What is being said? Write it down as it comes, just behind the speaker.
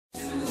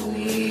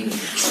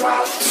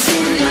What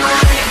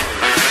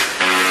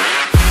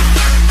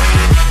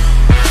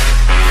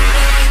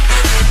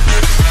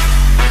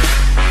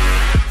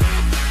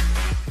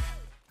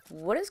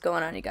is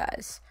going on, you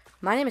guys?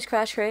 My name is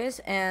Crash Craze,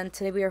 and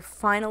today we are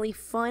finally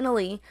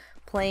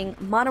playing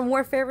Modern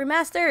Warfare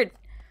Remastered.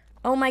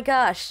 Oh my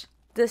gosh,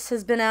 this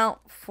has been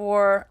out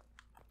for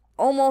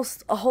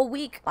almost a whole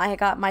week. I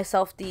got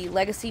myself the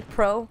Legacy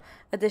Pro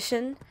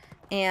Edition,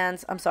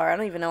 and I'm sorry, I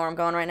don't even know where I'm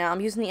going right now.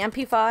 I'm using the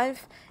MP5,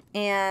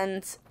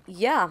 and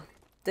yeah,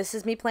 this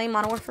is me playing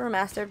Modern Warfare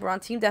Remastered. We're on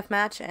Team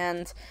Deathmatch,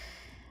 and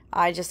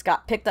I just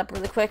got picked up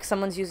really quick.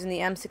 Someone's using the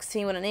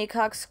M16 with an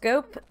ACOG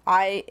scope.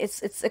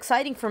 It's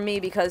exciting for me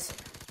because...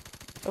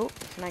 Oh,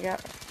 can I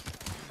get...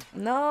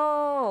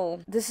 No!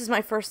 This is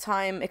my first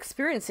time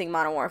experiencing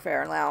Modern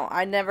Warfare now.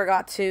 I never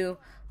got to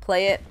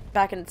play it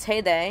back in its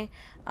heyday.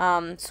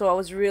 So I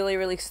was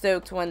really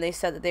stoked when they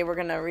said that they were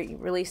gonna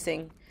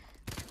releasing...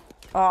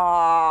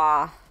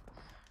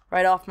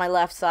 right off my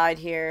left side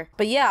here.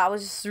 But yeah, I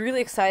was just really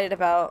excited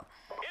about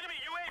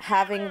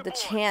having the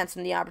chance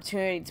and the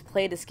opportunity to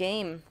play this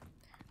game.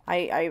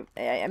 I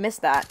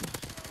missed that.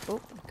 Oh,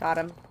 got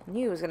him. I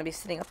knew he was going to be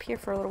sitting up here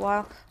for a little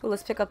while. Oh,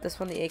 let's pick up this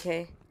one, the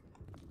AK.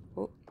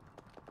 Oh.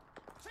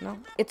 No.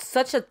 It's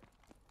such a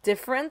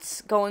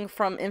difference going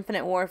from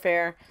Infinite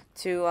Warfare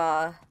to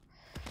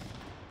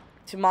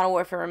Modern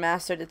Warfare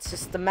Remastered. It's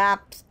just the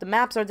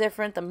maps are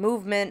different. The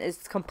movement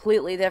is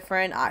completely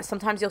different.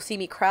 Sometimes you'll see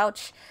me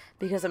crouch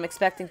because I'm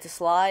expecting to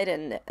slide,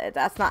 and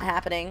that's not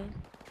happening.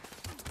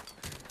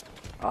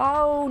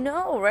 Oh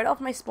no, right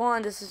off my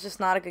spawn. This is just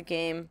not a good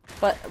game.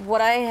 But what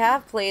I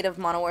have played of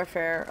Modern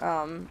Warfare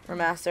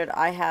Remastered,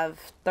 I have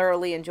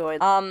thoroughly enjoyed.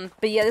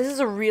 But yeah, this is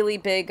a really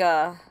big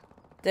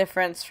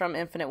difference from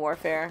Infinite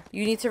Warfare.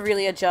 You need to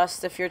really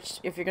adjust if you're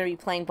gonna be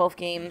playing both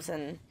games.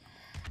 And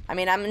I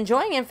mean, I'm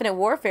enjoying Infinite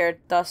Warfare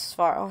thus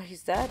far. Oh,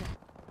 he's dead.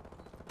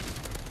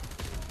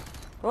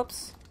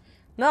 Whoops.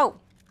 No.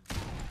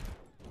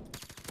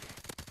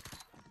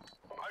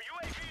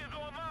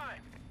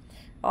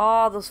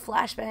 Oh, those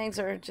flashbangs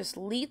are just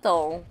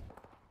lethal.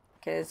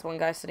 Okay, there's one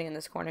guy sitting in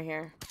this corner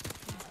here.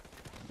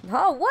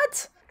 Oh,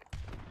 what?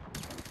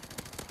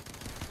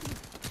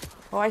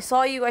 Oh, I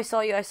saw you.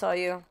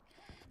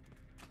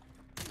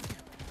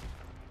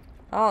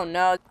 Oh,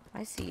 no.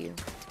 I see you.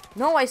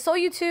 No, I saw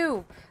you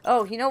too.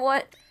 Oh, you know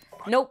what?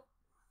 Nope.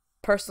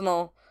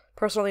 Personal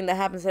thing that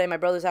happened today. My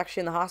brother's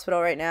actually in the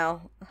hospital right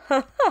now.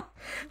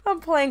 I'm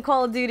playing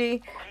Call of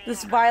Duty.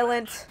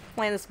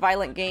 Playing this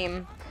violent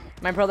game.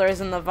 My brother is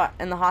in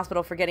the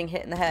hospital for getting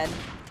hit in the head.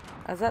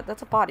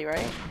 That's a body,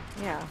 right?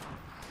 Yeah.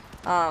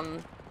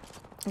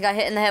 He got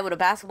hit in the head with a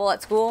basketball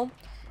at school,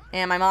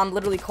 and my mom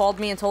literally called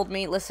me and told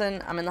me,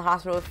 "Listen, I'm in the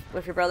hospital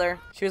with your brother."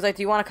 She was like,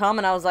 "Do you want to come?"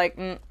 And I was like,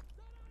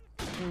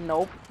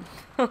 "Nope."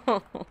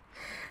 I'm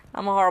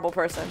a horrible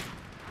person.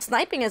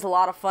 Sniping is a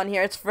lot of fun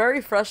here. It's very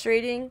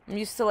frustrating. I'm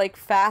used to like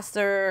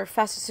faster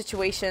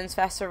situations,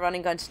 faster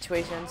running gun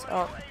situations.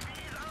 Oh.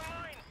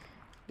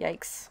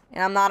 Yikes.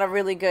 And I'm not a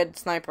really good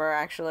sniper,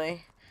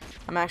 actually.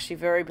 I'm actually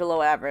very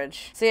below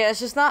average. So yeah,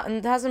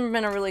 it hasn't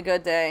been a really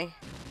good day.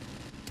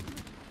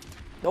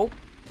 Nope.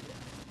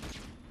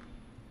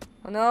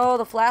 Oh no,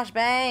 the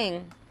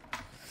flashbang.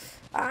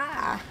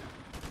 Ah.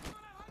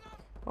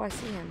 Oh, I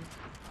see him.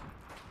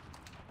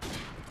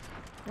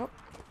 Nope.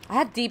 I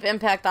have deep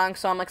impact on,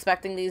 so I'm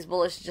expecting these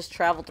bullets to just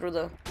travel through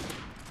the...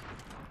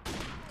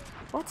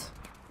 What?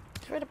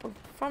 It's right up in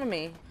front of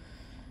me.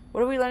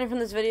 What are we learning from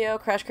this video?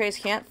 Crash Craze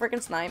can't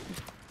freaking snipe.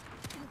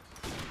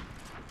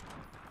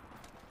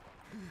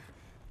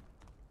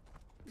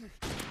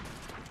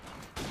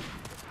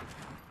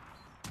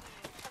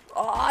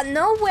 Oh,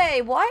 no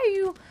way! Why do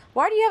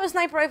you have a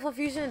sniper rifle if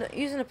you're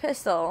using a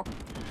pistol?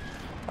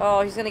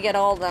 Oh, he's gonna get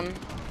all of them.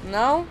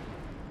 No?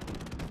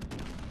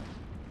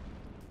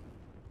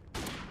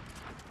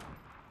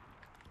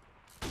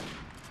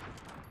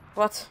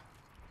 What?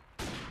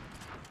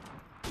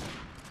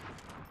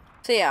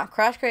 So yeah,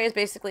 Crash Craze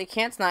basically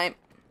can't snipe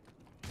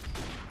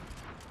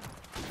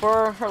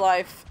for her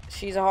life.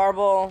 She's a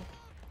horrible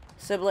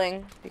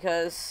sibling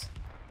because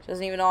she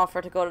doesn't even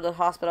offer to go to the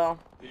hospital.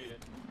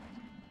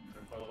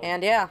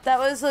 And yeah, that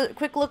was a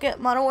quick look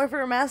at Modern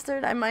Warfare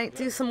Remastered. I might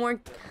do some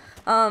more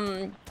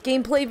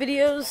gameplay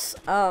videos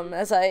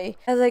as I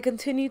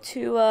continue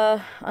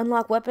to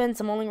unlock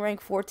weapons. I'm only rank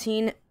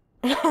 14.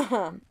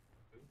 I'm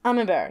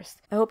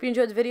embarrassed. I hope you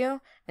enjoyed the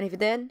video, and if you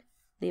did,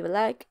 leave a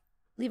like.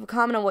 Leave a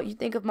comment on what you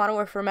think of Modern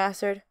Warfare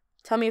Remastered.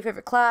 Tell me your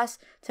favorite class,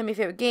 tell me your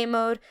favorite game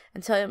mode,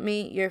 and tell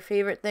me your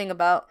favorite thing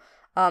about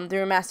the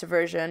remastered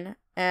version.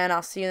 And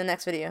I'll see you in the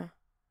next video.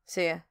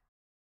 See ya.